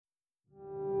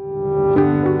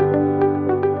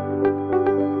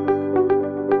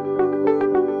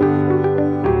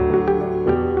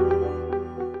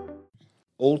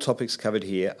topics covered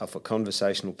here are for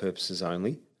conversational purposes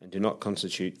only and do not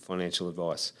constitute financial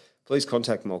advice. Please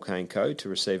contact Mulcahy & Co to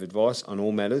receive advice on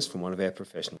all matters from one of our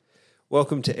professionals.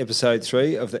 Welcome to episode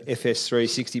 3 of the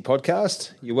FS360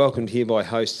 podcast. You're welcomed here by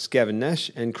hosts Gavin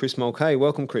Nash and Chris Mulcahy.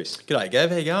 Welcome, Chris. G'day,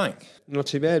 Gav. How you going? Not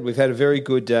too bad. We've had a very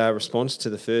good response to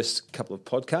the first couple of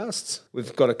podcasts.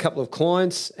 We've got a couple of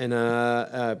clients and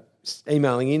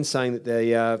emailing in saying that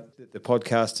the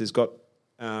podcast has got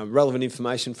relevant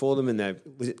information for them and they've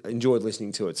enjoyed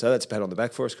listening to it. So that's a pat on the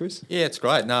back for us, Chris. Yeah, it's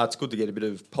great. No, it's good to get a bit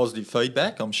of positive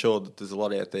feedback. I'm sure that there's a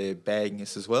lot out there bagging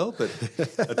us as well. But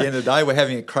at the end of the day, we're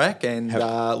having a crack. And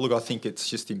look, I think it's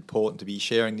just important to be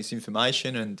sharing this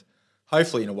information and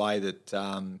hopefully in a way that,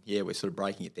 we're sort of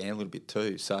breaking it down a little bit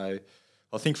too. So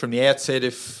I think from the outset,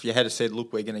 if you had said,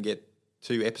 look, we're going to get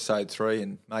to episode 3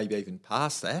 and maybe even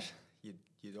past that,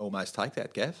 you'd almost take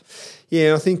that, Gav.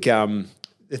 Yeah, I think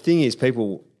the thing is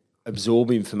people absorb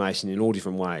information in all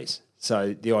different ways.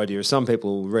 So the idea is some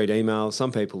people will read emails,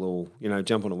 some people will,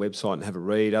 jump on a website and have a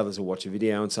read, others will watch a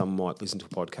video and some might listen to a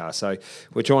podcast. So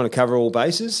we're trying to cover all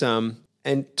bases.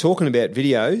 And talking about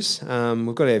videos,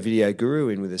 we've got our video guru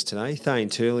in with us today. Thane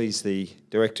Turley's the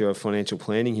Director of Financial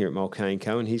Planning here at Mulcahy &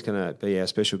 Co, and he's going to be our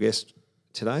special guest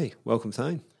today. Welcome,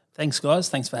 Thane. Thanks, guys.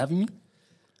 Thanks for having me.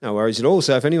 No worries at all.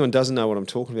 So if anyone doesn't know what I'm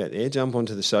talking about there, jump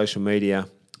onto the social media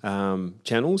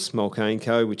channels, Mulcahy &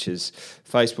 Co, which is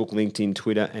Facebook, LinkedIn,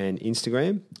 Twitter and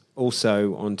Instagram.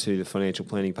 Also onto the financial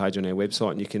planning page on our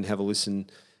website, and you can have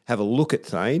a look at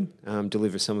Thane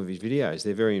deliver some of his videos.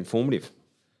 They're very informative.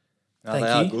 No, they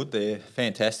are good. They're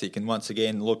fantastic. And once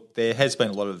again, look, there has been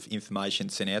a lot of information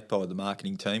sent out by the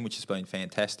marketing team, which has been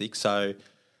fantastic. So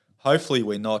hopefully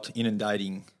we're not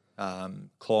inundating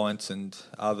clients and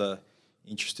other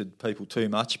interested people too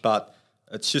much, but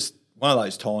it's just one of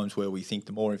those times where we think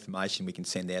the more information we can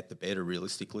send out, the better,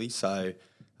 realistically. So,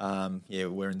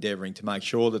 we're endeavouring to make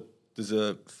sure that there's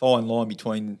a fine line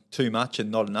between too much and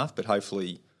not enough, but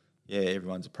hopefully,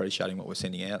 everyone's appreciating what we're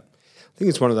sending out. I think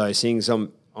it's one of those things.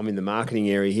 I'm in the marketing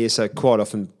area here, so quite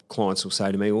often clients will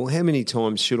say to me, well, how many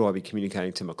times should I be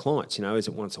communicating to my clients? Is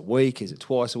it once a week? Is it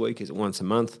twice a week? Is it once a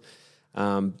month?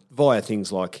 Via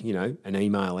things like, an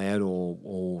email out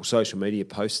or social media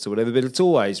posts or whatever, but it's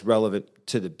always relevant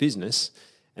to the business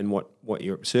and what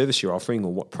your service you're offering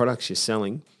or what products you're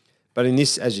selling. But in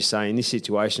this, as you say, in this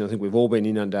situation, I think we've all been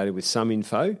inundated with some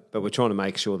info, but we're trying to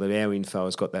make sure that our info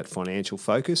has got that financial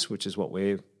focus, which is what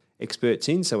we're experts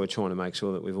in. So we're trying to make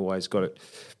sure that we've always got it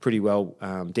pretty well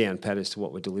down pat as to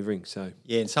what we're delivering. So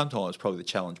and sometimes probably the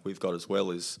challenge we've got as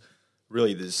well is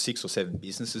really there's 6 or 7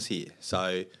 businesses here.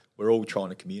 So we're all trying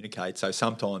to communicate. So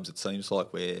sometimes it seems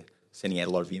like we're sending out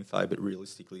a lot of info, but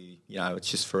realistically, it's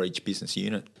just for each business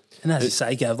unit. And as you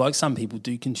say, Gav, like some people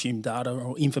do consume data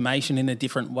or information in a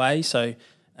different way. So,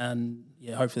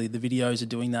 hopefully the videos are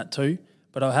doing that too.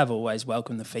 But I have always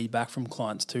welcomed the feedback from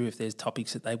clients too if there's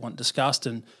topics that they want discussed.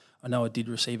 And I know I did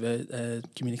receive a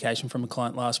communication from a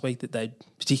client last week that they'd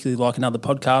particularly like another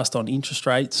podcast on interest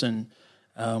rates and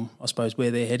I suppose where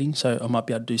they're heading. So I might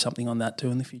be able to do something on that too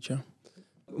in the future.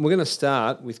 We're going to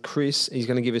start with Chris. He's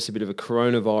going to give us a bit of a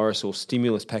coronavirus or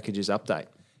stimulus packages update.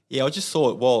 Yeah, I just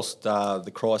thought whilst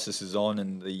the crisis is on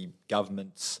and the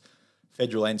government's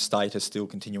federal and state are still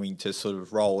continuing to sort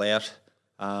of roll out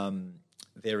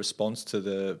their response to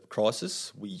the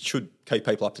crisis, we should keep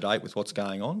people up to date with what's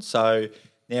going on. So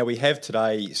now we have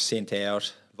today sent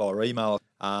out via email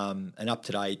an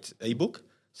up-to-date ebook.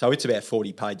 So it's about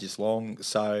 40 pages long.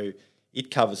 So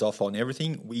it covers off on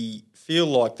everything. We feel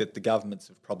like that the governments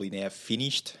have probably now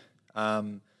finished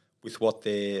with what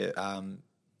they're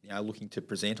looking to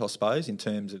present, I suppose, in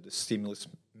terms of the stimulus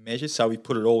measures. So we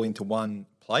put it all into one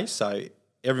place so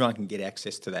everyone can get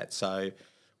access to that. So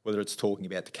whether it's talking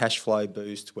about the cash flow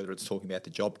boost, whether it's talking about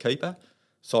the JobKeeper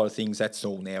side of things, that's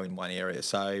all now in one area.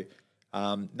 So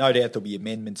no doubt there'll be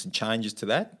amendments and changes to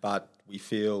that, but we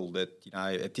feel that,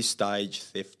 at this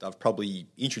stage they've probably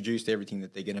introduced everything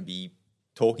that they're going to be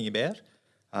talking about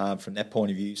from that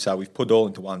point of view. So we've put it all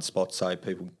into one spot so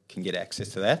people can get access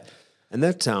to that. And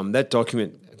that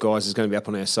document, guys, is going to be up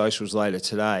on our socials later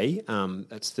today.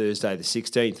 That's Thursday the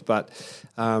 16th. But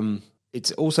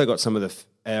it's also got some of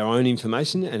our own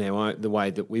information and the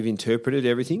way that we've interpreted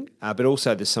everything, but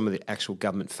also there's some of the actual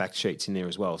government fact sheets in there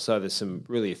as well. So there's some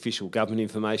really official government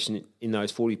information in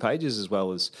those 40 pages as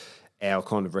well as our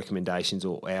kind of recommendations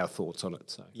or our thoughts on it.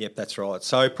 So yep, that's right.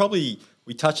 So probably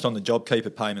we touched on the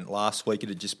JobKeeper payment last week. It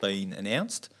had just been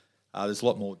announced. There's a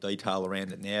lot more detail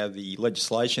around it now. The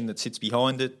legislation that sits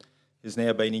behind it has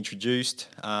now been introduced.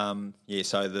 So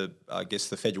I guess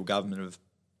the federal government have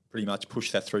pretty much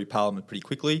pushed that through Parliament pretty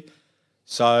quickly.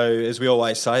 So as we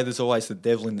always say, there's always the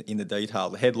devil in the detail.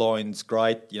 The headline's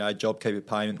great, JobKeeper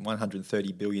payment,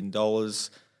 $130 billion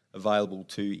available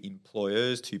to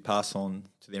employers to pass on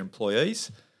to their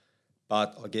employees.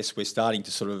 But I guess we're starting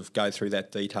to sort of go through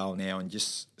that detail now and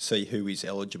just see who is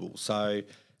eligible. So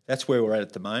that's where we're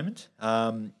at the moment.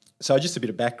 So just a bit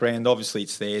of background. Obviously,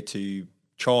 it's there to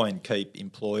try and keep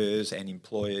employers and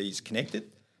employees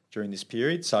connected during this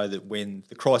period so that when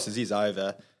the crisis is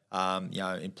over,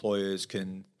 employers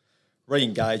can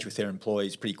re-engage with their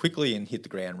employees pretty quickly and hit the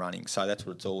ground running. So that's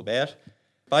what it's all about.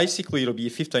 Basically, it'll be a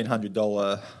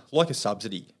 $1,500, like a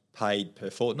subsidy, paid per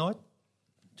fortnight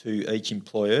to each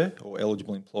employer or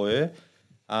eligible employer.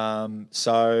 And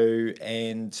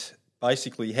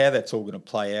basically how that's all going to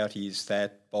play out is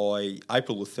that by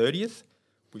April the 30th,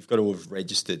 we've got to have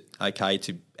registered,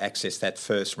 to access that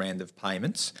first round of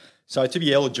payments. So to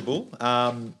be eligible,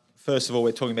 first of all,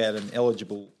 we're talking about an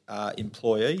eligible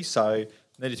employee, so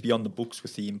needed to be on the books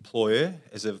with the employer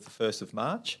as of the 1st of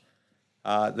March.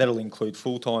 That'll include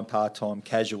full-time, part-time,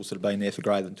 casuals that have been there for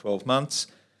greater than 12 months,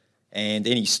 and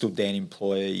any stood-down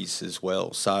employees as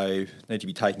well. So need to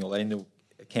be taking all that into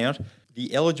account.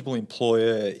 The eligible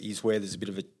employer is where there's a bit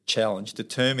of a challenge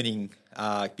determining,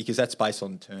 because that's based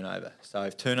on turnover. So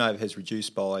if turnover has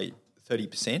reduced by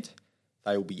 30%,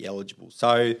 they will be eligible.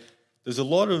 So there's a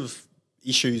lot of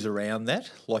issues around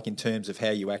that, like in terms of how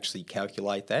you actually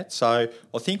calculate that. So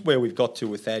I think where we've got to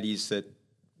with that is that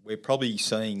we're probably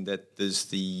seeing that there's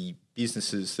the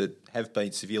businesses that have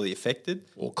been severely affected.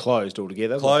 Or closed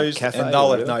altogether. Closed, like and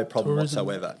they'll have no problem Tourism.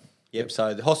 whatsoever. Yep,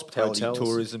 so the hospitality, Hotels.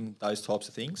 tourism, those types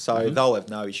of things. So they'll have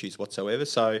no issues whatsoever.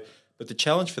 So, but the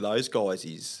challenge for those guys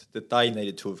is that they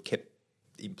needed to have kept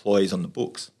employees on the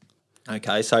books.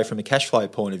 Okay, so from a cash flow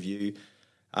point of view,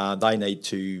 they need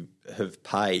to have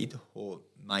paid or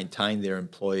maintained their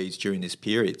employees during this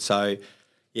period. So,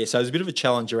 so there's a bit of a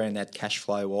challenge around that cash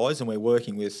flow wise, and we're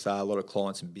working with a lot of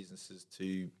clients and businesses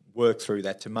to work through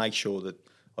that to make sure that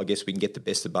I guess we can get the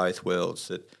best of both worlds,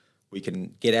 that we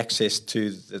can get access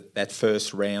to that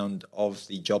first round of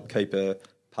the JobKeeper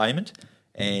payment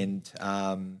and,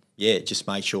 just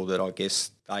make sure that I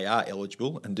guess they are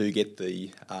eligible and do get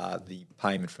the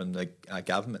payment from the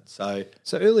government. So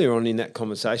earlier on in that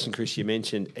conversation, Chris, you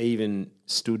mentioned even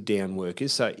stood down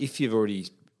workers. So if you've already,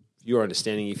 your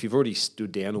understanding, if you've already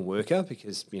stood down a worker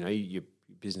because, your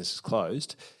business is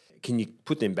closed, can you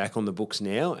put them back on the books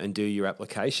now and do your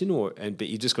application but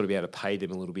you just got to be able to pay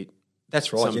them a little bit?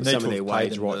 That's right. You need some of their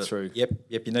wage right through. Yep.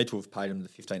 You need to have paid them the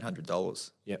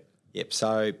 $1,500. Yep.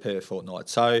 So per fortnight.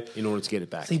 So in order to get it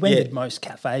back. See, when did most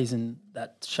cafes and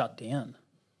that shut down?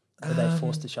 Were they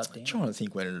forced to shut down? I'm trying to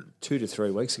think when it 2 to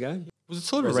 3 weeks ago. was. It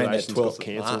sort of around that Reservations 12th got of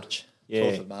cancelled. March. Yeah.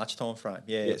 12th of March time frame.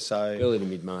 Yeah. So early to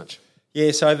mid-March.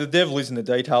 Yeah, so the devil is in the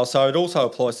detail. So it also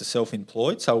applies to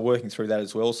self-employed. So we're working through that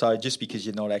as well. So just because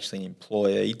you're not actually an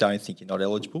employee, don't think you're not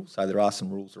eligible. So there are some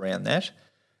rules around that.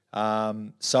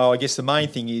 So I guess the main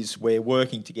thing is we're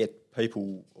working to get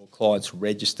people or clients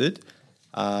registered,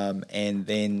 and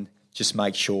then just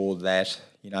make sure that,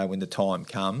 when the time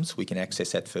comes, we can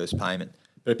access that first payment.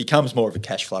 But it becomes more of a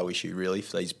cash flow issue, really,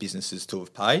 for these businesses to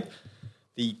have paid.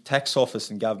 The tax office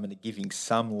and government are giving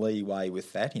some leeway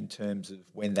with that in terms of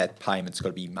when that payment's got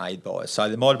to be made by. So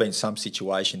there might have been some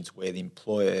situations where the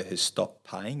employer has stopped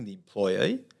paying the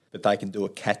employee, but they can do a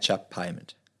catch-up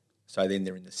payment. So then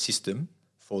they're in the system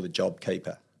for the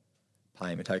JobKeeper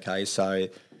payment, okay? So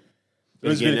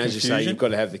But again, as you say, you've got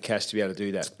to have the cash to be able to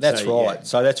do that. That's right. Yeah.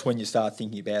 So that's when you start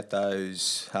thinking about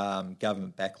those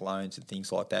government-backed loans and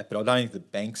things like that. But I don't think the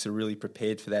banks are really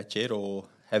prepared for that yet or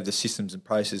have the systems and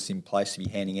processes in place to be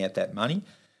handing out that money.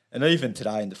 And even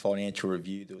today in the Financial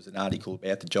Review, there was an article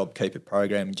about the JobKeeper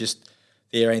program, and just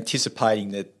they're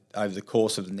anticipating that over the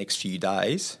course of the next few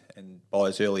days, and by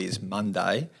as early as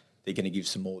Monday, they're going to give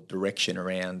some more direction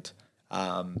around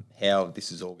how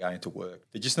this is all going to work.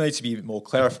 There just needs to be a bit more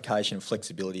clarification and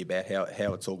flexibility about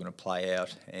how it's all going to play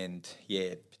out, and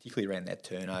particularly around that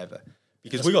turnover.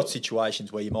 Because we've got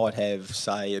situations where you might have,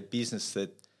 say, a business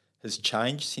that has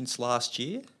changed since last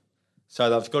year. So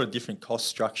they've got a different cost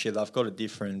structure, they've got a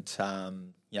different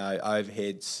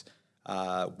overheads,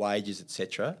 wages,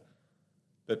 etc.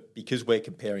 But because we're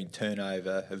comparing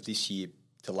turnover of this year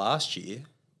to last year,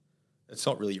 it's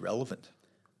not really relevant.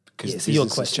 So your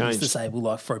question is to say, well,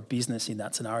 like for a business in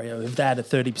that scenario, if they had a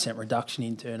 30% reduction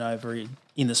in turnover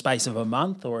in the space of a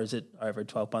month, or is it over a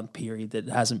 12-month period that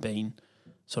hasn't been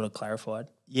sort of clarified?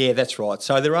 Yeah, that's right.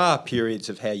 So there are periods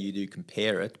of how you do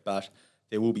compare it, but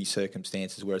there will be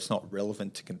circumstances where it's not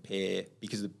relevant to compare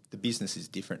because the business is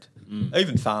different.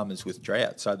 Even farmers with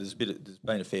drought. So there's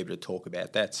been a fair bit of talk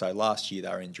about that. So last year they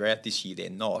were in drought, this year they're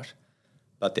not.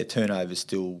 but their turnover is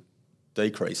still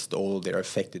decreased, or they're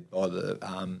affected by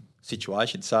the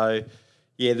situation. So,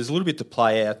 yeah, there's a little bit to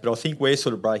play out, but I think we're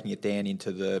sort of breaking it down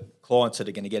into the clients that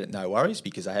are going to get it no worries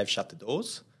because they have shut the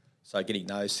doors. So getting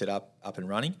those set up and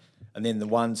running, and then the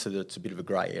ones that it's a bit of a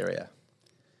grey area.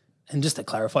 And just to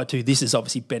clarify too, this is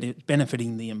obviously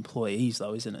benefiting the employees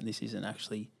though, isn't it? This isn't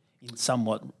actually in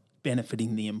somewhat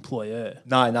benefiting the employer.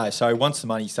 No. So once the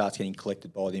money starts getting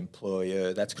collected by the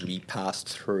employer, that's going to be passed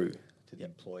through to the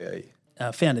employee.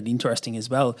 Found it interesting as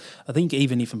well. I think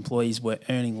even if employees were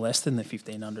earning less than the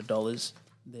 $1,500,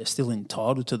 they're still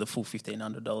entitled to the full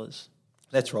 $1,500.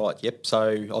 That's right. Yep.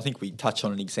 So I think we touched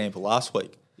on an example last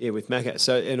week. Yeah, with Macca.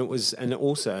 So and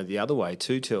also the other way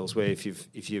too, Tells, where if you've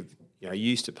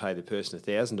used to pay the person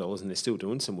 $1,000 and they're still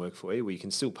doing some work for you, well, you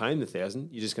can still pay them the $1,000.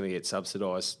 You're just going to get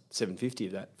subsidised $750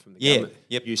 of that from the government.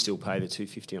 Yep. You still pay the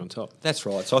 $250 on top. That's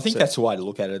right. So I think that's the way to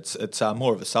look at it. It's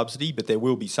more of a subsidy, but there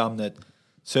will be some that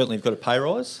certainly have got a pay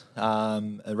rise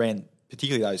around,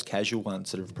 particularly those casual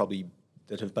ones that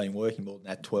have been working more than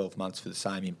that 12 months for the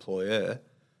same employer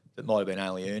that might have been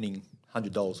only earning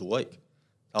 $100 a week.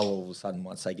 All of a sudden,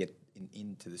 once they get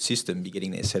into the system, be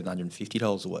getting their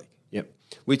 $750 a week. Yep.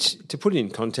 Which, to put it in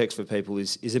context for people,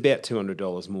 is about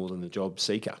 $200 more than the job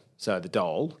seeker. So the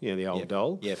dole, the old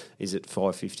dole, is at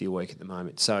 $550 a week at the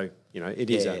moment. So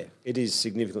it is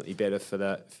significantly better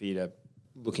for you to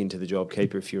look into the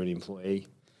JobKeeper if you're an employee.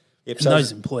 Yep. And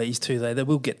those employees too, they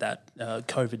will get that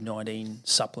COVID-19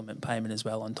 supplement payment as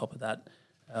well on top of that.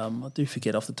 I do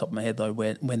forget off the top of my head though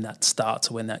when that starts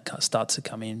or when that starts to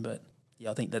come in, but yeah,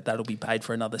 I think that'll be paid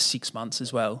for another 6 months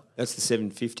as well. That's the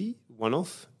 $750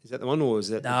 one-off? Is that the one, or is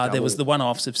that? No, there was the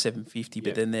one-offs of $750,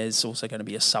 but then there's also going to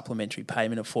be a supplementary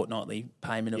payment, a fortnightly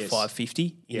payment of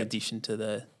 $550 in addition to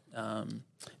the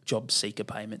job seeker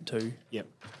payment too. Yep.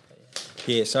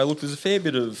 Yeah, so look, there's a fair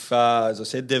bit of, as I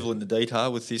said, devil in the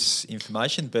detail with this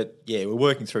information, but yeah, we're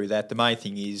working through that. The main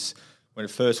thing is when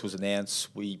it first was announced,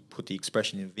 we put the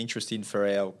expression of interest in for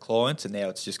our clients, and now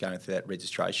it's just going through that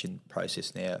registration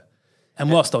process now. And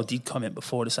whilst I did comment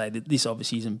before to say that this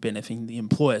obviously isn't benefiting the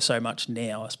employer so much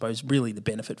now, I suppose really the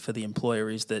benefit for the employer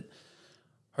is that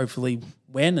hopefully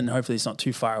it's not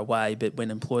too far away, but when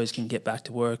employers can get back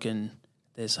to work and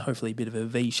there's hopefully a bit of a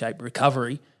V-shaped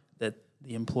recovery, that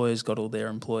the employer's got all their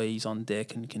employees on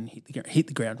deck and can hit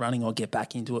the ground running or get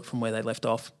back into it from where they left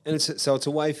off. And it's a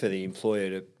way for the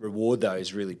employer to reward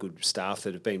those really good staff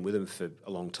that have been with them for a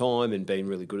long time and been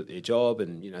really good at their job,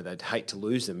 and they'd hate to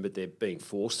lose them, but they're being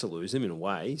forced to lose them in a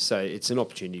way. So it's an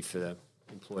opportunity for the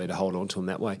employer to hold on to them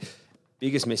that way.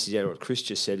 Biggest message out of what Chris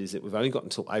just said is that we've only got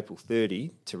until April 30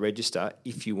 to register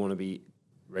if you want to be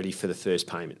ready for the first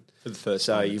payment. For the first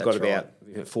so payment, you've got about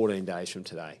 14 days from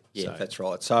today. Yeah, that's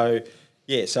right. So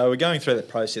we're going through that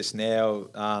process now.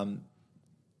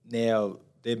 Now,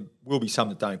 there will be some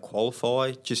that don't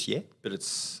qualify just yet, but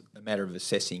it's a matter of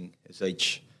assessing as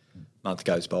each month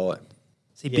goes by.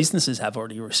 See, businesses have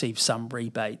already received some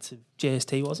rebates of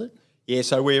GST, was it? Yeah,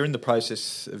 so we're in the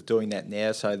process of doing that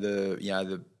now. So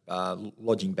the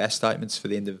lodging BAS statements for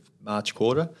the end of March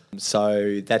quarter.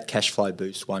 So that cash flow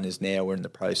boost one is now we're in the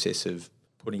process of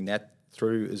putting that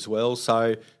through as well.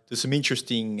 So there's some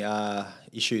interesting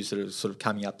issues that are sort of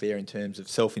coming up there in terms of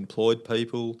self-employed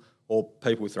people or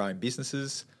people with their own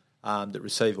businesses that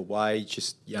receive a wage,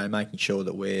 just making sure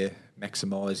that we're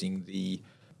maximising the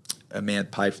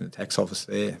amount paid from the tax office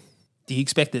there. Do you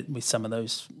expect that with some of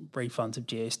those refunds of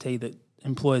GST that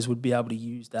employers would be able to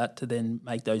use that to then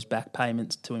make those back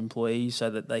payments to employees so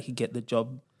that they could get the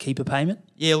JobKeeper payment?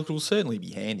 Yeah, look, it'll certainly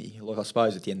be handy. Look, I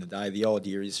suppose at the end of the day, the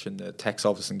idea is from the tax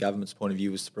office and government's point of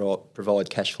view is to provide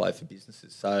cash flow for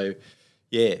businesses. So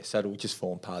it'll just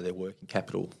form part of their working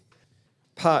capital.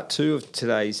 Part 2 of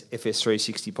today's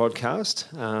FS360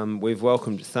 podcast. We've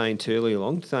welcomed Thane Turley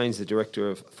along. Thane's the Director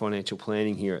of Financial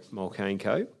Planning here at Mulcahy &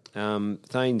 Co.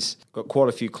 Thane's got quite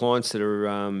a few clients that are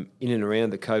in and around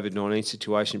the COVID-19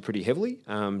 situation pretty heavily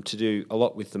to do a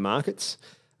lot with the markets.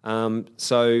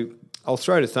 So I'll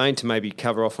throw to Thane to maybe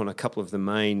cover off on a couple of the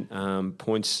main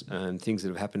points and things that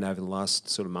have happened over the last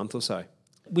sort of month or so.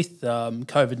 With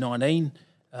COVID-19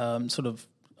 sort of,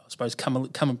 I suppose,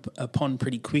 come upon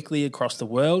pretty quickly across the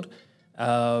world.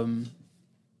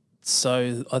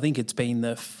 So I think it's been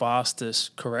the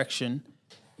fastest correction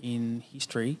in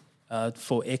history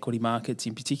for equity markets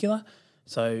in particular.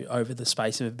 So over the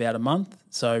space of about a month.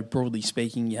 So broadly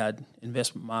speaking, you had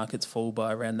investment markets fall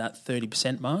by around that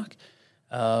 30% mark.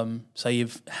 So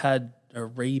you've had a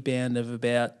rebound of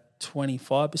about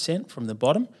 25% from the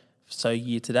bottom, so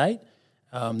year to date.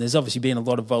 There's obviously been a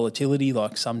lot of volatility,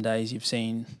 like some days you've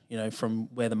seen,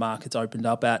 from where the market's opened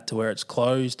up at to where it's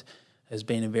closed, has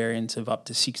been a variance of up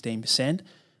to 16%.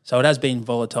 So it has been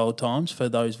volatile times for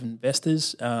those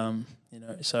investors.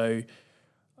 So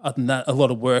other than that, a lot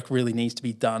of work really needs to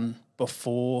be done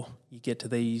before you get to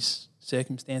these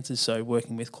circumstances. So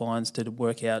working with clients to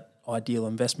work out ideal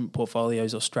investment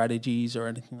portfolios or strategies or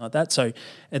anything like that. So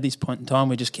at this point in time,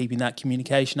 we're just keeping that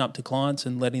communication up to clients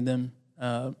and letting them,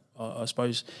 I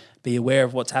suppose, be aware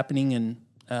of what's happening and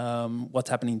what's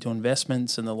happening to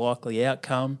investments and the likely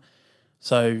outcome.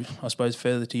 So I suppose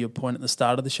further to your point at the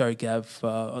start of the show, Gav,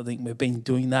 I think we've been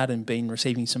doing that and been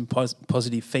receiving some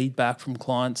positive feedback from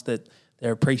clients that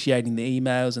they're appreciating the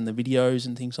emails and the videos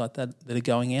and things like that are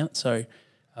going out. So,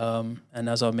 and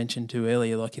as I mentioned too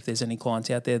earlier, like if there's any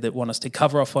clients out there that want us to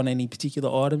cover off on any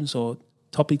particular items or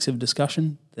topics of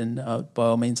discussion, then by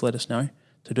all means let us know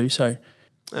to do so.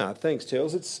 Thanks,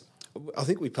 Charles. I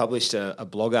think we published a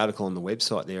blog article on the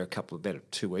website there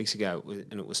about 2 weeks ago,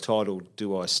 and it was titled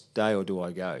 "Do I Stay or Do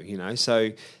I Go?"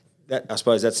 So I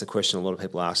suppose that's the question a lot of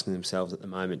people are asking themselves at the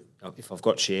moment. If I've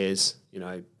got shares,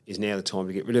 is now the time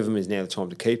to get rid of them? Is now the time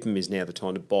to keep them? Is now the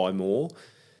time to buy more?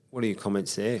 What are your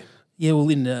comments there? Yeah, well,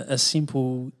 in a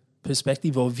simple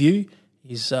perspective or view,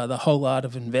 is the whole art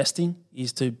of investing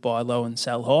is to buy low and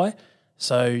sell high.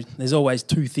 So there's always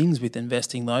two things with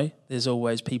investing though. There's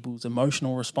always people's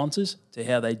emotional responses to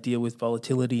how they deal with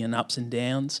volatility and ups and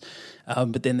downs.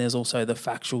 But then there's also the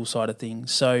factual side of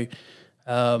things. So,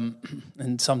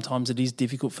 and sometimes it is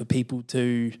difficult for people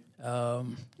to,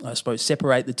 I suppose,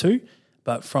 separate the two.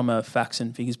 But from a facts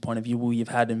and figures point of view, well, you've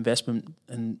had investments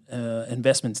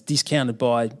discounted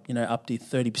by, up to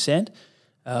 30%.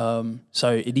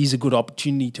 So it is a good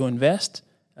opportunity to invest.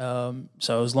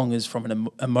 So as long as from an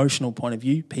emotional point of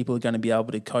view, people are going to be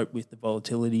able to cope with the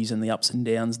volatilities and the ups and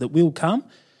downs that will come,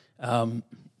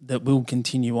 that will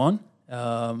continue on,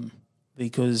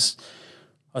 because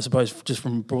I suppose just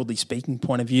from a broadly speaking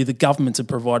point of view, the governments have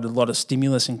provided a lot of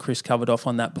stimulus, and Chris covered off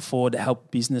on that before, to help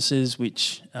businesses,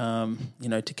 which,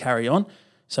 to carry on.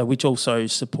 So which also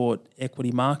support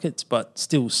equity markets, but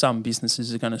still some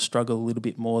businesses are going to struggle a little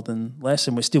bit more than less.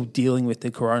 And we're still dealing with the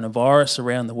coronavirus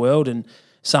around the world, and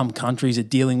some countries are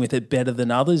dealing with it better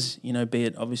than others, be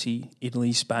it obviously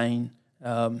Italy, Spain,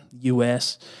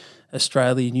 US,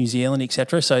 Australia, New Zealand,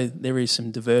 etc. So there is some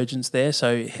divergence there.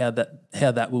 So how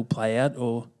that will play out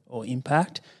or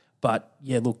impact. But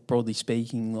yeah, look, broadly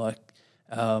speaking,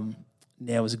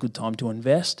 now is a good time to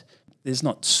invest. There's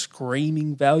not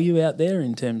screaming value out there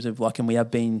in terms of and we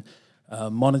have been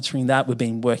monitoring that. We've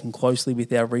been working closely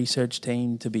with our research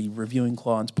team to be reviewing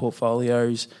clients'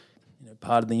 portfolios.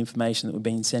 Part of the information that we've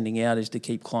been sending out is to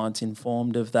keep clients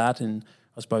informed of that, and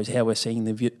I suppose how we're seeing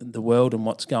the world and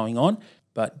what's going on.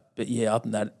 But yeah, other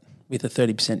than that, with a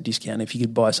 30% discount, if you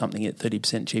could buy something at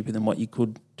 30% cheaper than what you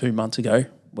could 2 months ago,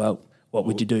 well, what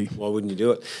would you do? Why wouldn't you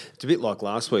do it? It's a bit like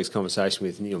last week's conversation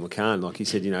with Neil McCann. Like he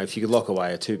said, if you could lock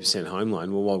away a 2% home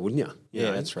loan, well, why wouldn't you?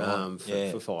 Yeah, that's right.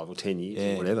 For 5 or 10 years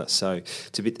or whatever. So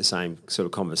it's a bit the same sort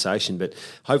of conversation. But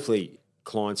hopefully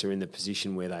clients are in the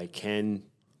position where they can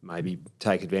maybe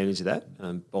take advantage of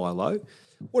that, buy low.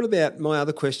 What about my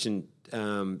other question,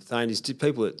 Thane, is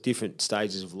people at different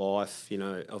stages of life,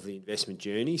 of the investment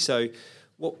journey. So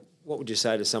what would you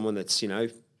say to someone that's,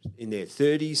 in their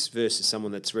 30s versus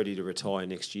someone that's ready to retire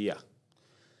next year?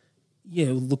 Yeah,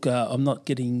 look, I'm not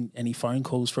getting any phone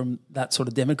calls from that sort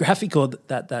of demographic or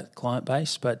that client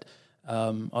base, but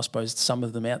I suppose some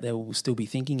of them out there will still be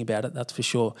thinking about it, that's for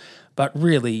sure. But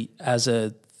really, as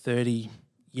a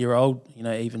 30-year-old,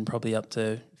 even probably up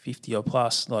to 50 or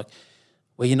plus,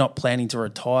 where you're not planning to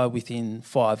retire within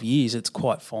 5 years, it's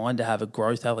quite fine to have a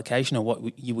growth allocation, or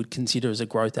what you would consider as a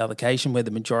growth allocation, where the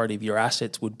majority of your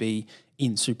assets would be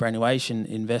in superannuation,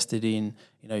 invested in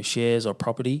shares or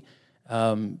property,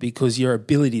 because your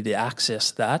ability to access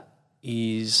that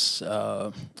is,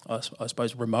 I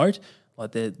suppose, remote.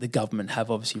 The government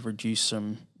have obviously reduced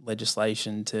some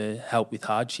legislation to help with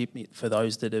hardship for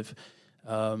those that have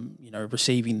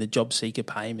receiving the job seeker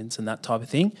payments and that type of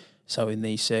thing. So in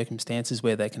these circumstances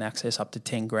where they can access up to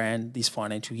 10 grand this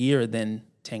financial year and then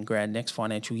 10 grand next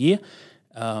financial year,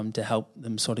 to help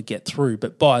them sort of get through.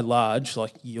 But by and large,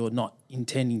 you're not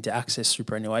intending to access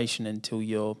superannuation until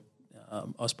you're,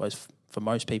 I suppose for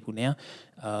most people now,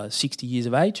 60 years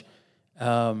of age.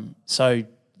 So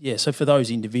for those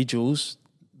individuals,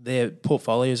 their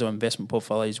portfolios or investment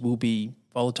portfolios will be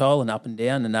volatile and up and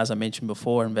down. And as I mentioned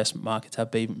before, investment markets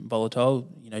have been volatile.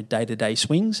 Day-to-day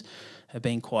swings have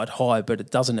been quite high, but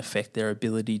it doesn't affect their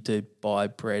ability to buy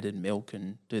bread and milk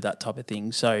and do that type of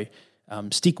thing. So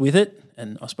stick with it.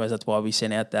 And I suppose that's why we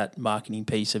sent out that marketing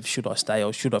piece of should I stay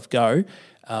or should I go,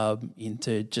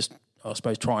 into just, I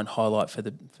suppose, try and highlight for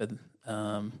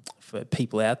for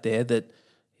people out there that,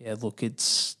 look,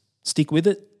 stick with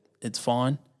it. It's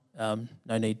fine. No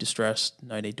need to stress.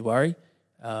 No need to worry.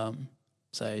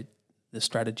 So the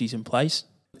strategy's in place.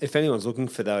 If anyone's looking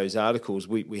for those articles,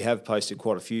 we have posted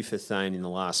quite a few for Thane in the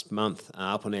last month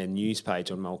up on our news page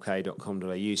on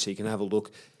mulcahy.com.au, so you can have a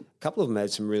look. A couple of them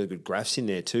had some really good graphs in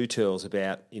there too, Turls,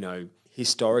 about,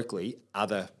 historically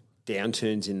other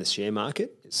downturns in the share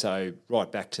market. So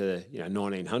right back to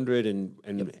 1900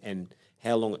 and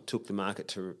how long it took the market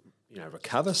to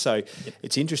recover. So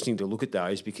it's interesting to look at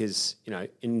those because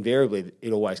invariably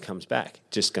it always comes back.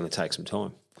 Just going to take some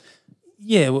time.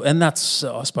 Yeah, and that's,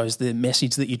 I suppose, the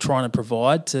message that you're trying to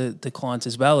provide to the clients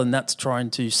as well, and that's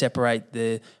trying to separate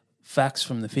the facts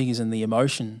from the figures and the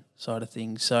emotion side of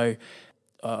things. So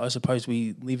I suppose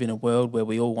we live in a world where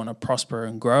we all want to prosper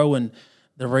and grow, and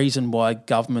the reason why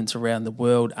governments around the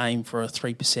world aim for a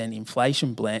 3%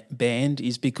 inflation band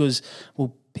is because,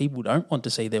 people don't want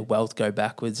to see their wealth go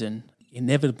backwards, and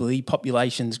inevitably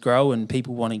populations grow and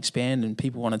people want to expand and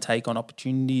people want to take on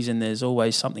opportunities, and there's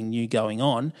always something new going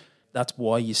on. That's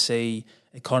why you see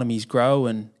economies grow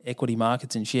and equity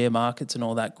markets and share markets and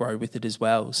all that grow with it as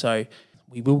well. So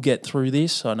we will get through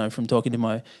this. I know from talking to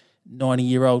my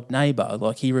 90-year-old neighbour,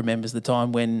 like he remembers the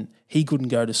time when he couldn't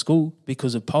go to school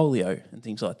because of polio and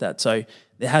things like that. So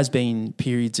there has been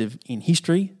periods in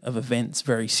history of events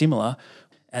very similar,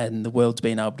 and the world's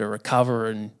been able to recover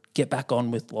and get back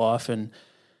on with life. And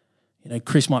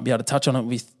Chris might be able to touch on it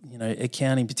with,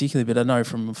 accounting particularly, but I know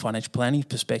from a financial planning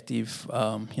perspective,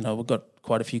 we've got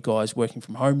quite a few guys working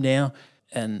from home now,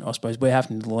 and I suppose we're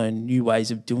having to learn new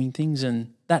ways of doing things,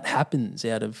 and that happens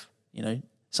out of,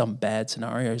 some bad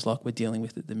scenarios like we're dealing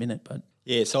with at the minute. But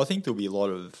yeah, so I think there'll be a lot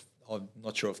of, I'm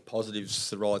not sure if positive's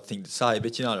the right thing to say,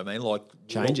 but you know what I mean? Like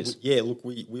changes.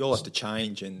 We all have to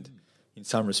change, and in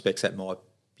some respects that might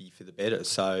be for the better.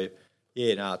 So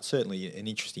yeah, no, it's certainly an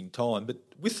interesting time. But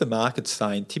with the market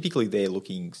staying, typically they're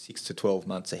looking 6 to 12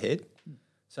 months ahead.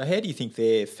 So how do you think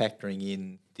they're factoring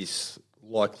in this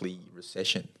likely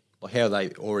recession? Like how they,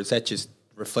 or is that just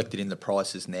reflected in the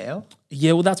prices now?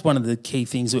 Yeah, well, that's one of the key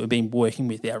things that we've been working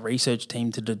with our research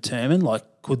team to determine, like,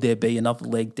 could there be another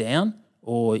leg down,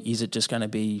 or is it just going to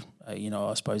be,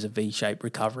 I suppose, a V-shaped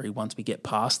recovery once we get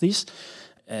past this?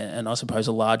 And I suppose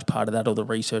a large part of that, or the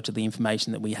research of the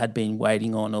information that we had been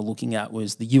waiting on or looking at,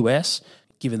 was the US,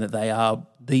 given that they are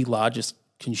the largest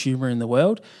consumer in the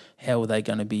world. How are they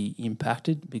going to be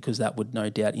impacted? Because that would no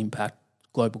doubt impact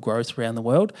global growth around the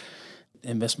world.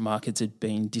 Investment markets had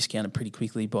been discounted pretty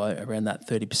quickly by around that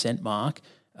 30% mark.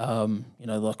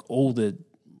 Like all the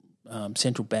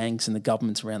central banks and the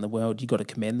governments around the world, you've got to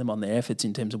commend them on their efforts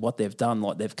in terms of what they've done.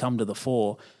 Like, they've come to the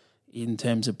fore in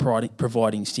terms of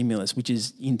providing stimulus, which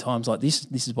is, in times like this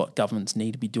is what governments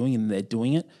need to be doing, and they're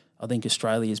doing it. I think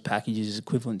Australia's package is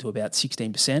equivalent to about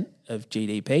 16% of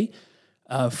GDP.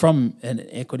 From an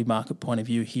equity market point of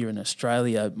view here in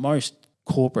Australia, most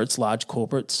corporates, large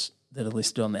corporates that are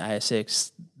listed on the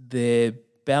ASX, their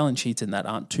balance sheets and that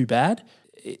aren't too bad.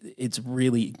 It's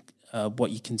really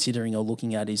what you're considering or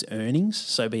looking at is earnings.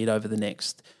 So be it over the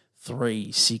next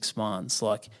 3-6 months,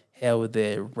 like how are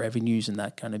their revenues and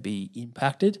that going to be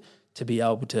impacted to be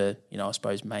able to, I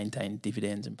suppose, maintain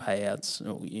dividends and payouts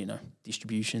or,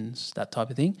 distributions, that type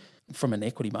of thing. From an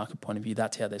equity market point of view,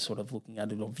 that's how they're sort of looking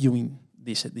at it or viewing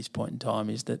this at this point in time,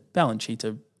 is that balance sheets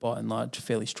are by and large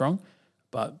fairly strong,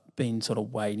 but been sort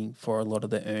of waiting for a lot of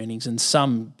the earnings. And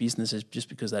some businesses, just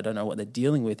because they don't know what they're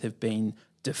dealing with, have been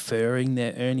deferring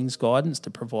their earnings guidance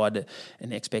to provide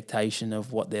an expectation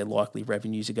of what their likely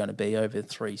revenues are going to be over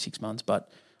 3-6 months.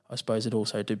 But I suppose it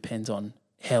also depends on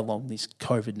how long this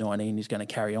COVID-19 is going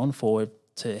to carry on for,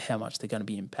 to how much they're going to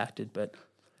be impacted. But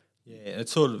yeah,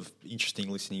 it's sort of interesting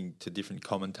listening to different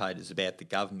commentators about the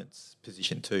government's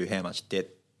position too, how much debt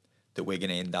that we're going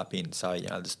to end up in. So,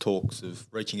 there's talks of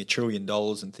reaching $1 trillion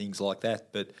and things like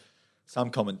that. But some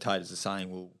commentators are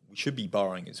saying, well, we should be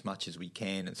borrowing as much as we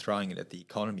can and throwing it at the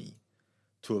economy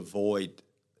to avoid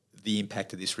the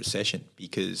impact of this recession,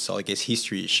 because I guess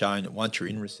history has shown that once you're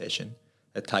in recession,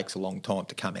 it takes a long time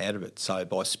to come out of it. So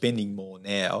by spending more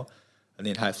now and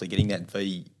then hopefully getting that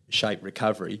V-shaped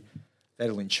recovery,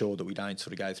 that'll ensure that we don't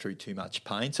sort of go through too much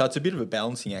pain. So it's a bit of a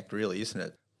balancing act really, isn't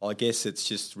it? I guess it's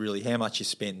just really how much you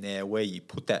spend now, where you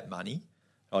put that money.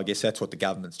 I guess that's what the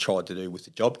government's tried to do with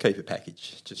the JobKeeper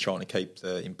package, just trying to keep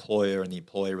the employer and the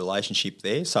employee relationship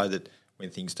there so that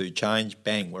when things do change,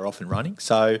 bang, we're off and running.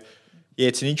 So, yeah,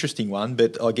 it's an interesting one,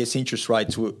 but I guess interest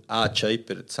rates are cheap,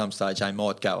 but at some stage they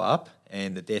might go up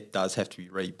and the debt does have to be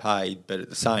repaid. But at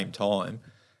the same time,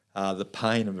 the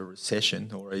pain of a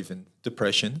recession or even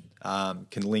depression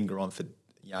can linger on for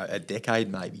a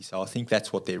decade maybe. So I think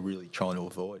that's what they're really trying to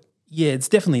avoid. Yeah, it's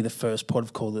definitely the first port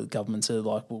of call that governments are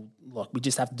like, well, we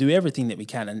just have to do everything that we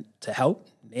can to help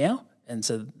now. And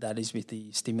so that is with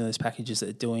the stimulus packages that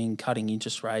they're doing, cutting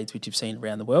interest rates, which you've seen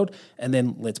around the world, and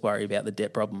then let's worry about the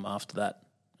debt problem after that.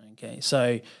 Okay,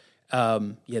 so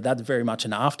that's very much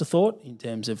an afterthought in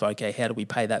terms of, okay, how do we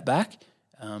pay that back?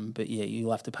 But yeah,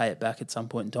 you'll have to pay it back at some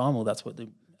point in time, or that's what the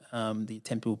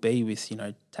attempt will be with,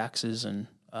 taxes and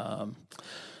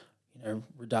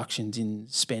reductions in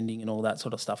spending and all that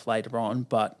sort of stuff later on.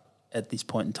 But at this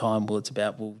point in time, it's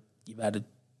about, you've had a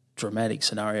dramatic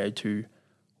scenario to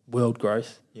world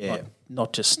growth,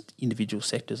 not just individual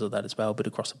sectors of that as well, but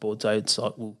across the board. So it's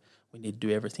like, we need to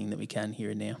do everything that we can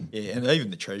here and now. Yeah, and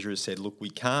even the Treasurer said, look, we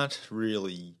can't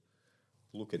really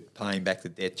look at paying back the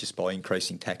debt just by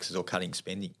increasing taxes or cutting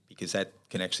spending, because that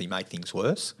can actually make things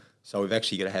worse. So we've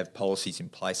actually got to have policies in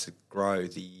place that grow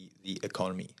the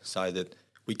economy so that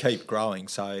we keep growing.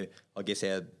 So I guess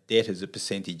our debt as a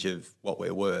percentage of what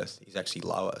we're worth is actually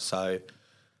lower. So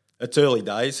it's early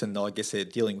days, and I guess they're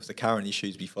dealing with the current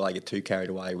issues before they get too carried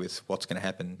away with what's going to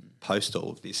happen post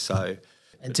all of this. So,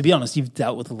 and to be honest, you've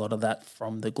dealt with a lot of that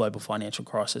from the global financial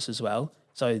crisis as well.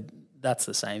 So that's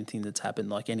the same thing that's happened.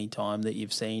 Like any time that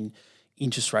you've seen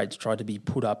interest rates try to be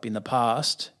put up in the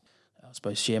past, I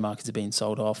suppose share markets have been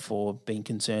sold off or been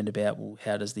concerned about,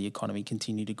 how does the economy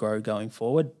continue to grow going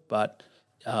forward? But,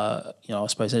 I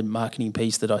suppose a marketing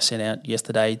piece that I sent out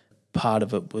yesterday, part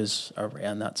of it was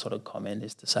around that sort of comment,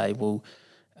 is to say,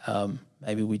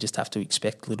 maybe we just have to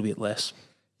expect a little bit less.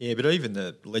 Yeah, but even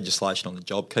the legislation on the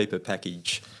JobKeeper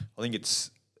package, I think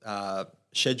it's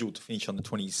scheduled to finish on the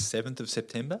 27th of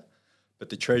September, but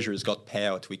the Treasurer's got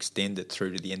power to extend it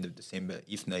through to the end of December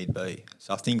if need be.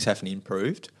 So if things haven't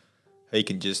improved, he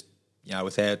can just,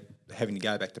 without having to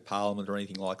go back to Parliament or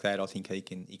anything like that, I think he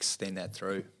can extend that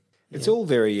through. It's all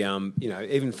very,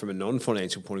 even from a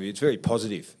non-financial point of view, it's very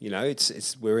positive.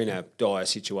 We're in a dire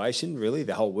situation, really.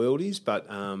 The whole world is, but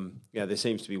there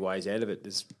seems to be ways out of it.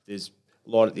 There's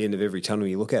light at the end of every tunnel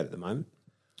you look at the moment.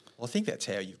 Well, I think that's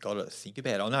how you've got to think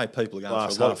about it. I know people are going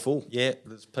Glass through a lot half full. Yeah,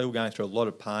 there's people going through a lot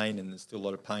of pain, and there's still a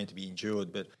lot of pain to be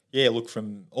endured. But yeah, look,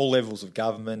 from all levels of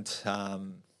government,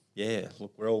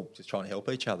 we're all just trying to help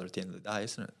each other at the end of the day,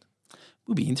 isn't it? It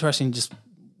would be interesting just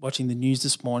watching the news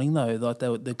this morning, though. Like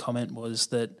the comment was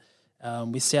that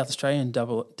with South Australia and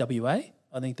WA,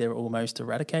 I think they're almost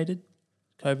eradicated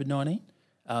COVID-19,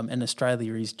 and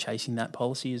Australia is chasing that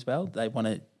policy as well. They want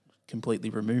to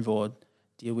completely remove or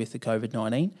deal with the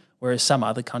COVID-19, whereas some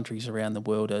other countries around the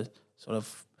world are sort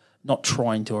of not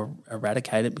trying to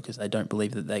eradicate it because they don't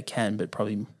believe that they can, but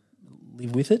probably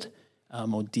live with it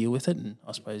or deal with it, and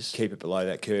I suppose keep it below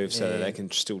that curve so that they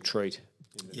can still treat.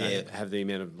 Have the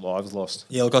amount of lives lost.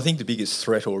 Yeah, look, I think the biggest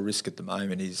threat or risk at the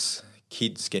moment is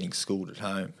kids getting schooled at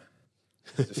home.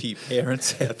 There's a few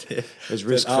parents out there. There's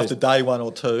risk after day 1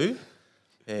 or 2.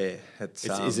 Yeah,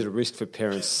 is it a risk for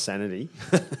parents' sanity?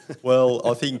 Well,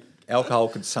 I think alcohol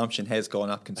consumption has gone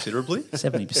up considerably.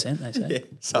 70%, they say. Yeah,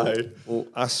 so well,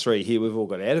 us three here, we've all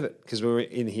got out of it because we were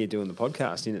in here doing the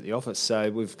podcast in at the office,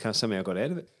 so we've somehow got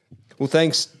out of it. Well,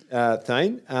 thanks,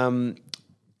 Thane.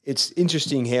 It's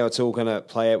interesting how it's all going to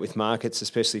play out with markets,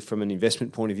 especially from an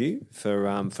investment point of view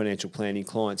for financial planning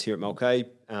clients here at Mulcahy.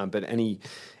 But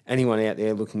anyone out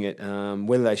there looking at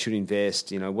whether they should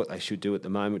invest, what they should do at the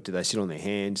moment, do they sit on their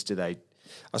hands?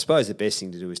 I suppose the best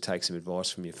thing to do is take some advice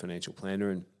from your financial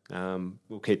planner, and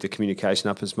we'll keep the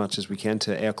communication up as much as we can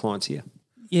to our clients here.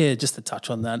 Yeah, just to touch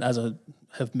on that, as I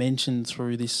have mentioned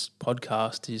through this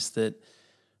podcast, is that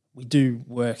we do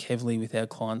work heavily with our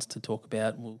clients to talk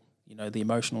about, the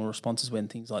emotional responses when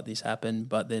things like this happen,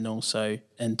 but then also,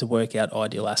 and to work out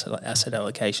ideal asset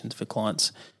allocations for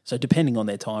clients. So depending on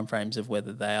their timeframes of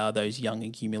whether they are those young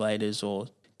accumulators or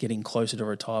getting closer to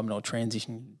retirement or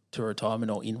transitioning to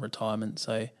retirement or in retirement.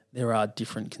 So there are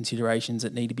different considerations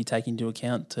that need to be taken into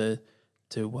account to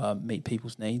meet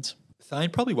people's needs.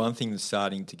 Thane, probably one thing that's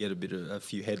starting to get a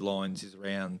few headlines is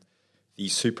around the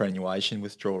superannuation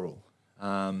withdrawal.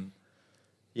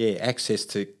 Access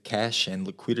to cash and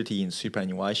liquidity in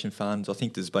superannuation funds. I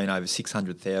think there's been over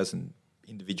 600,000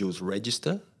 individuals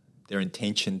register their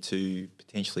intention to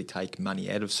potentially take money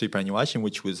out of superannuation,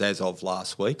 which was as of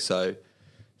last week. So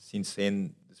since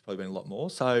then, there's probably been a lot more.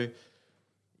 So,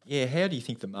 how do you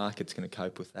think the market's going to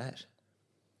cope with that?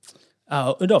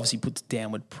 It obviously puts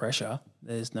downward pressure.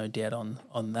 There's no doubt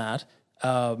on that.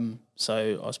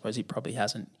 So I suppose it probably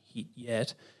hasn't hit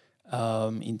yet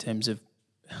in terms of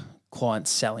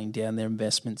clients selling down their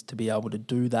investments to be able to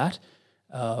do that.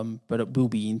 But it will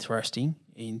be interesting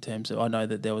in terms of, I know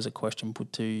that there was a question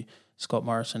put to Scott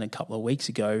Morrison a couple of weeks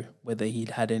ago whether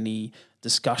he'd had any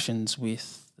discussions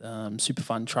with super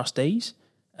fund trustees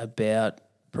about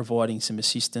providing some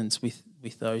assistance with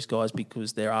those guys,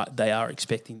 because they are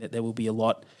expecting that there will be a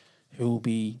lot who will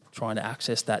be trying to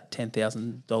access that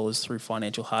 $10,000 through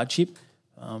financial hardship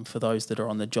for those that are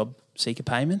on the job seeker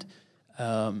payment.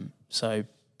 So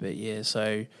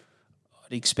I'd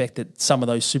expect that some of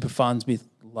those super funds with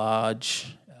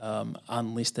large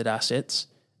unlisted assets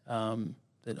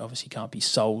that obviously can't be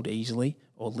sold easily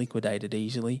or liquidated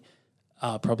easily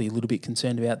are probably a little bit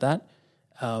concerned about that.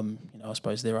 I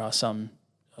suppose there are some,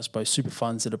 super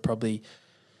funds that are probably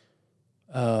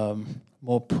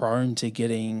more prone to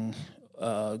getting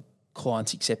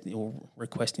clients accepting or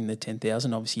requesting the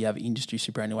 10,000. Obviously, you have industry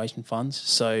superannuation funds.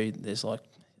 So there's like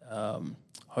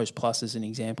Host Plus as an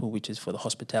example, which is for the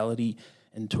hospitality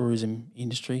and tourism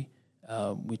industry,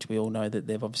 which we all know that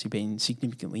they've obviously been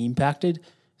significantly impacted.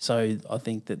 So I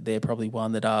think that they're probably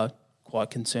one that are quite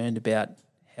concerned about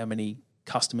how many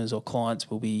customers or clients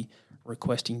will be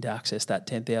requesting to access that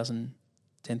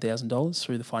 $10,000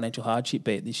 through the financial hardship,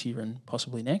 be it this year and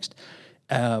possibly next.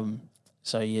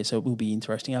 So it will be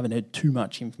interesting. I haven't heard too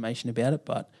much information about it,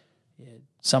 but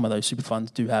some of those super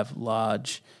funds do have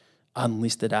large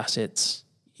unlisted assets,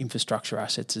 infrastructure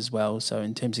assets as well. So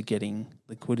in terms of getting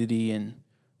liquidity and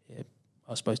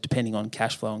I suppose depending on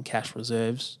cash flow and cash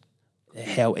reserves,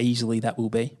 how easily that will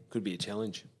be. Could be a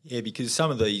challenge. Yeah, because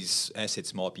some of these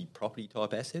assets might be property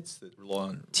type assets that rely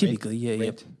on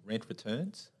rent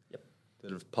returns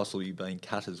that have possibly been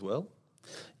cut as well.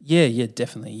 Yeah,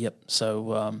 definitely. Yep.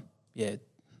 So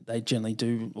they generally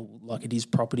do, like it is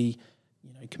property,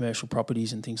 commercial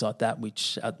properties and things like that,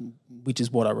 which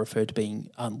is what I refer to being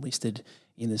unlisted,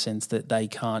 in the sense that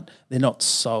they're not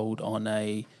sold on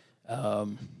a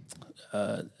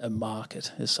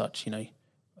market as such,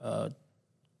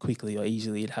 quickly or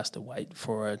easily. It has to wait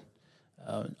for a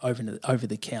over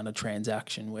the counter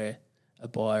transaction where a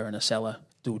buyer and a seller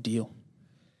do a deal.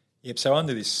 Yep. So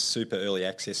under this super early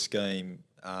access scheme,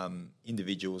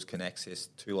 individuals can access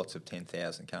 2 lots of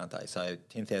 10,000, can't they? So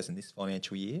 10,000 this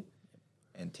financial year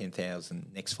and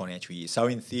 10,000 next financial year. So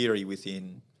in theory,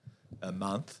 within a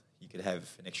month, you could have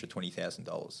an extra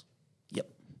 $20,000.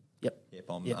 Yep,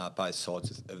 on both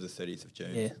sides of the 30th of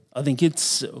June. Yeah, I think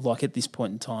it's like at this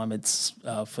point in time, it's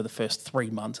for the first 3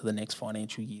 months of the next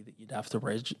financial year that you'd have to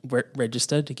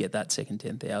register to get that second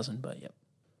 10,000. But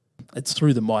it's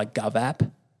through the MyGov app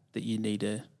that you need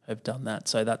to have done that.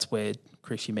 So that's where,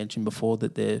 Chris, you mentioned before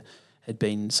that there had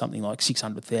been something like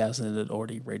 600,000 that had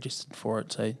already registered for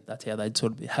it. So that's how they'd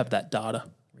sort of have that data,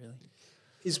 really.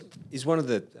 Is one of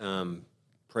the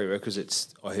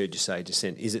prerequisites, I heard you say just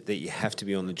then, is it that you have to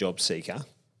be on the job seeker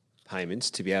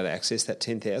payments to be able to access that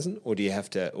 10,000, or do you have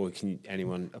to, or can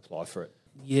anyone apply for it?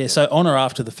 Yeah, so on or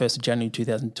after the 1st of January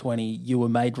 2020, you were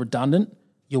made redundant,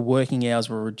 your working hours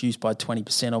were reduced by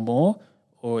 20% or more,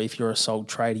 or if you're a sole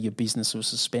trader, your business was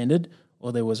suspended,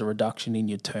 or there was a reduction in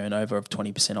your turnover of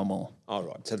 20% or more. Oh,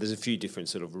 right. So there's a few different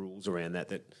sort of rules around that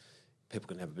people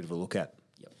can have a bit of a look at.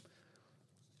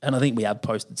 And I think we have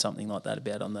posted something like that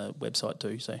about on the website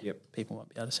too, so people might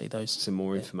be able to see those. Some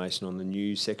more information on the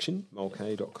news section,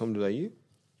 mulcahy.com.au.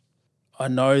 I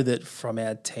know that from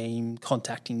our team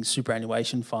contacting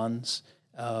superannuation funds,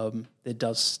 there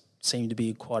does seem to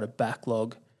be quite a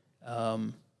backlog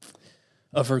of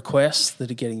requests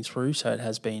that are getting through, so it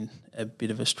has been a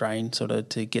bit of a strain sort of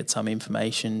to get some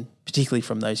information, particularly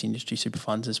from those industry super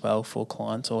funds as well, for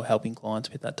clients or helping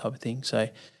clients with that type of thing. So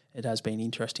it has been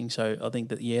interesting. So I think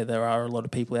that, there are a lot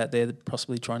of people out there that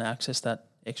possibly trying to access that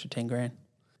extra 10 grand.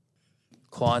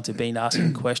 Clients have been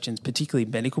asking questions, particularly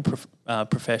medical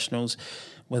professionals,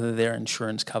 whether their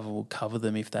insurance cover will cover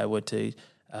them if they were to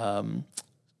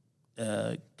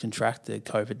contract the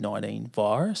COVID-19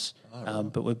 virus.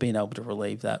 But we've been able to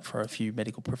relieve that for a few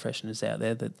medical professionals out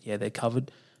there that, they're covered.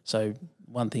 So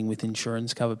one thing with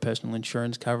insurance cover, personal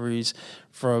insurance cover, is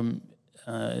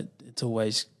it's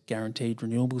always guaranteed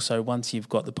renewable. So once you've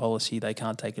got the policy, they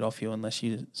can't take it off you unless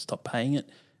you stop paying it.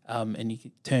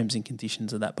 And terms and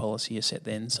conditions of that policy are set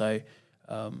then. So,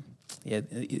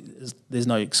 there's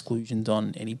no exclusions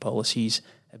on any policies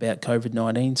about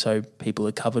COVID-19. So people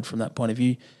are covered from that point of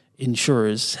view.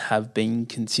 Insurers have been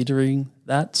considering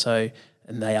that.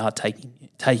 And they are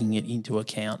taking it into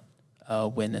account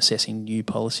when assessing new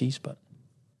policies.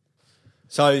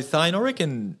 So, Thane, I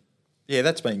reckon... Yeah,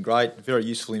 that's been great. Very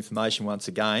useful information once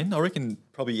again. I reckon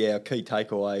probably our key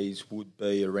takeaways would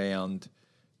be around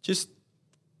just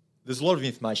there's a lot of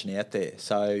information out there.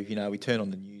 So, we turn on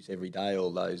the news every day,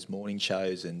 all those morning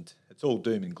shows, and it's all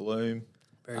doom and gloom.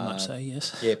 Very much so,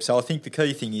 yes. Yeah, so I think the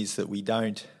key thing is that we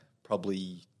don't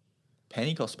probably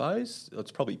panic, I suppose.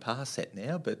 It's probably past that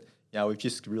now, but we've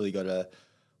just really got to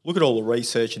look at all the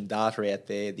research and data out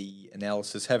there, the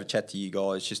analysis, have a chat to you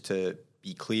guys just to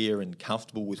be clear and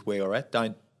comfortable with where we're at.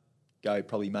 Don't go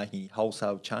probably making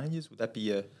wholesale changes. Would that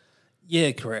be a...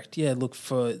 Yeah, correct. Yeah, look,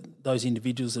 for those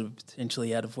individuals that are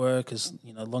potentially out of work, as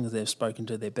long as they've spoken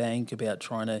to their bank about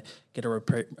trying to get a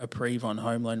reprieve on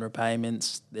home loan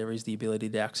repayments, there is the ability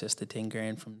to access the 10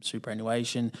 grand from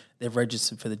superannuation. They've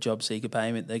registered for the job seeker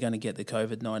payment. They're going to get the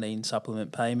COVID-19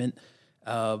 supplement payment.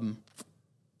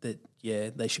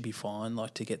 They should be fine,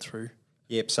 to get through.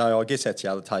 Yep. So I guess that's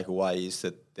the other takeaway is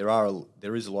that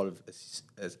there is a lot of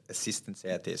assistance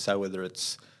out there. So whether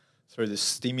it's through the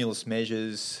stimulus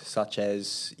measures such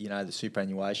as, the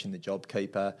superannuation, the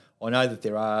JobKeeper. I know that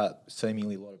there are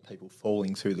seemingly a lot of people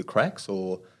falling through the cracks,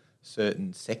 or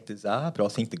certain sectors are, but I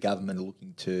think the government are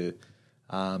looking to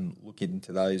look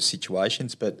into those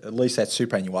situations. But at least that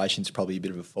superannuation is probably a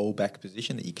bit of a fallback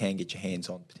position that you can get your hands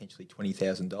on potentially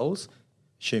 $20,000,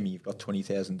 assuming you've got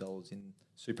 $20,000 in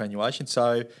superannuation.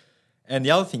 So, and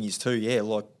the other thing is too,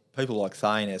 people like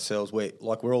Thane and ourselves, we're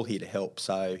all here to help.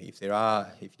 So if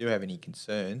you do have any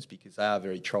concerns, because they are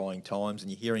very trying times and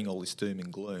you're hearing all this doom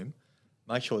and gloom,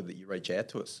 make sure that you reach out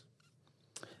to us.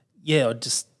 Yeah,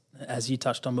 just as you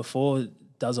touched on before,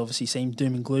 it does obviously seem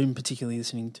doom and gloom, particularly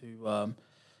listening to,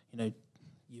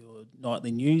 your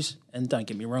nightly news. And don't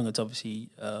get me wrong, it's obviously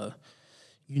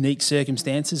unique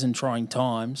circumstances and trying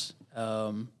times.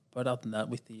 But other than that,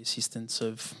 with the assistance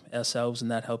of ourselves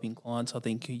and that helping clients, I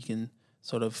think you can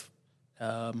sort of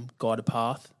guide a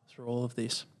path through all of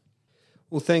this.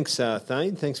 Well, thanks,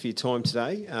 Thane. Thanks for your time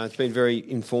today. It's been very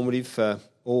informative for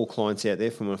all clients out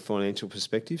there from a financial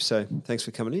perspective. So thanks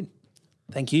for coming in.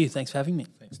 Thank you. Thanks for having me.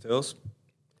 Thanks, Dils.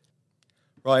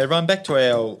 Right, everyone, back to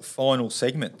our final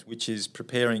segment, which is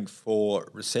preparing for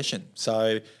recession.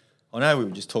 So I know we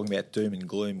were just talking about doom and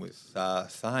gloom with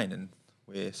Thane, and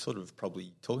we're sort of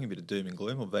probably talking a bit of doom and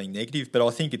gloom or being negative, but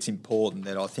I think it's important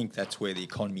that I think that's where the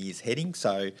economy is heading.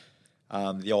 So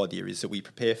the idea is that we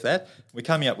prepare for that. We're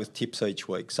coming up with tips each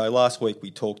week. So last week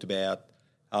we talked about,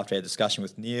 after our discussion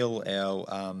with Neil,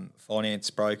 our finance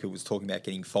broker was talking about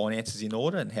getting finances in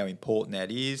order and how important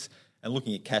that is, and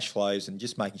looking at cash flows and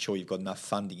just making sure you've got enough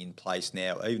funding in place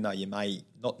now. Even though you may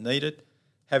not need it,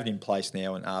 have it in place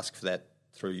now and ask for that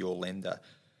through your lender.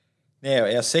 Now,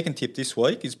 our second tip this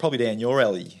week is probably down your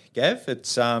alley, Gav.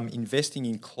 It's investing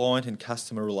in client and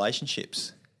customer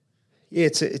relationships. Yeah,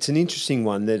 it's an interesting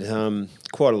one that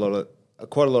quite a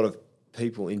lot of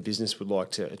people in business would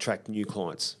like to attract new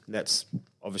clients. And that's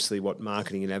obviously what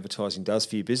marketing and advertising does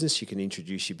for your business. You can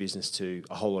introduce your business to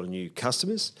a whole lot of new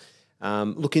customers.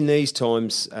 Look, in these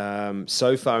times,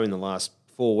 so far in the last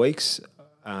 4 weeks,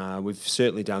 we've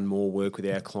certainly done more work with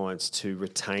our clients to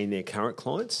retain their current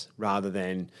clients rather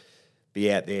than be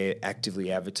out there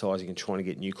actively advertising and trying to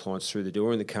get new clients through the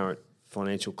door in the current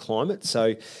financial climate.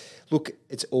 So, look,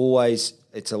 it's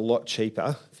a lot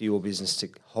cheaper for your business to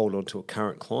hold on to a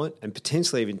current client and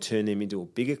potentially even turn them into a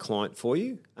bigger client for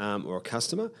you or a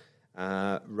customer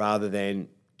rather than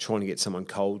trying to get someone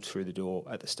cold through the door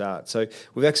at the start. So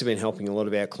we've actually been helping a lot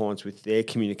of our clients with their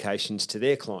communications to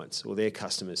their clients or their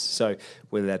customers. So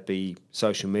whether that be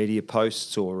social media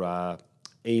posts or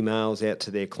emails out to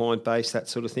their client base, that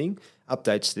sort of thing,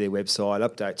 updates to their website,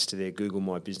 updates to their Google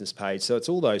My Business page. So it's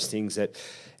all those things that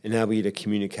enable you to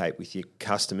communicate with your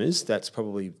customers. That's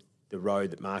probably the road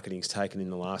that marketing's taken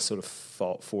in the last sort of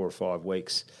 4 or 5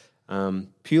 weeks.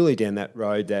 Purely down that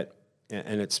road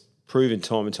and it's proven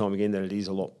time and time again that it is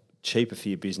a lot cheaper for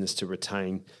your business to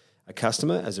retain a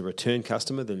customer as a return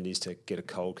customer than it is to get a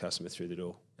cold customer through the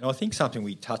door. And I think something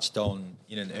we touched on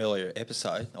in an earlier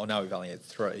episode, I know we've only had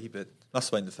 3, but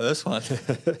must have been the first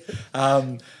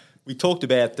one. We talked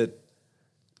about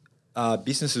that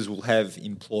businesses will have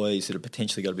employees that have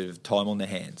potentially got a bit of time on their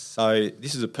hands. So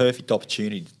this is a perfect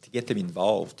opportunity to get them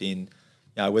involved in,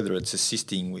 whether it's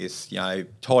assisting with,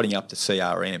 tidying up the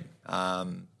CRM,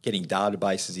 getting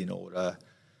databases in order,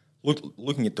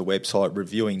 looking at the website,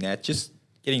 reviewing that, just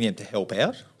getting them to help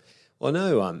out. Well, I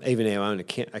know even our own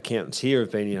accountants here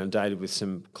have been inundated with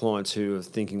some clients who are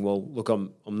thinking, well, look,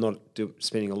 I'm not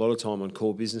spending a lot of time on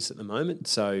core business at the moment,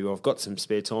 so I've got some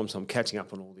spare time, so I'm catching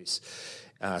up on all this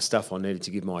stuff I needed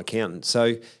to give my accountant.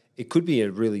 So it could be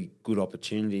a really good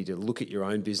opportunity to look at your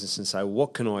own business and say, well,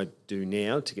 what can I do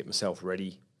now to get myself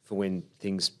ready for when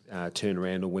things turn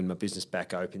around or when my business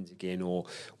back opens again, or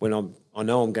when I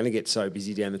know I'm going to get so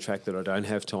busy down the track that I don't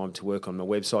have time to work on my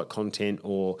website content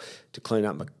or to clean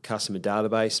up my customer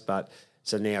database, but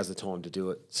so now's the time to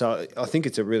do it. So I think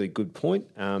it's a really good point.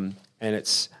 And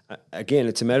it's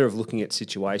a matter of looking at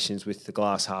situations with the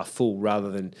glass half full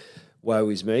rather than woe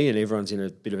is me and everyone's in a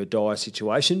bit of a dire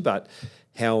situation, but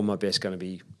how am I best going to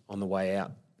be on the way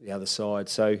out the other side?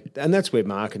 So, and that's where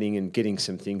marketing and getting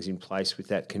some things in place with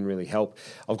that can really help.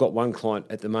 I've got one client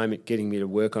at the moment getting me to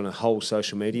work on a whole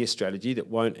social media strategy that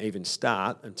won't even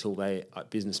start until their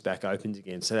business back opens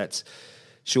again. So that's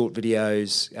short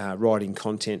videos, writing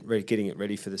content, getting it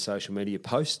ready for the social media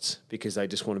posts, because they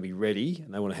just want to be ready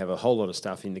and they want to have a whole lot of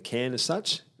stuff in the can as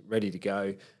such, ready to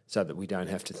go, so that we don't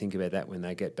have to think about that when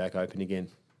they get back open again.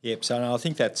 Yep, so no, I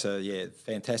think that's a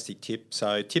fantastic tip.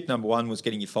 So tip number 1 was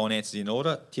getting your finances in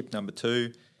order. Tip number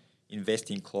 2, invest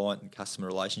in client and customer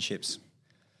relationships.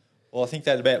 Well, I think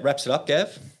that about wraps it up,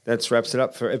 Gav. That wraps it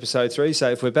up for episode 3.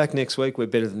 So if we're back next week, we're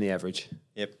better than the average.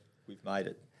 Yep, we've made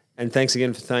it. And thanks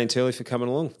again for Thane Turley for coming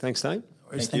along. Thanks, Thane.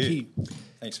 Thank you.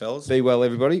 Thanks, fellas. Be well,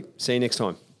 everybody. See you next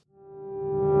time.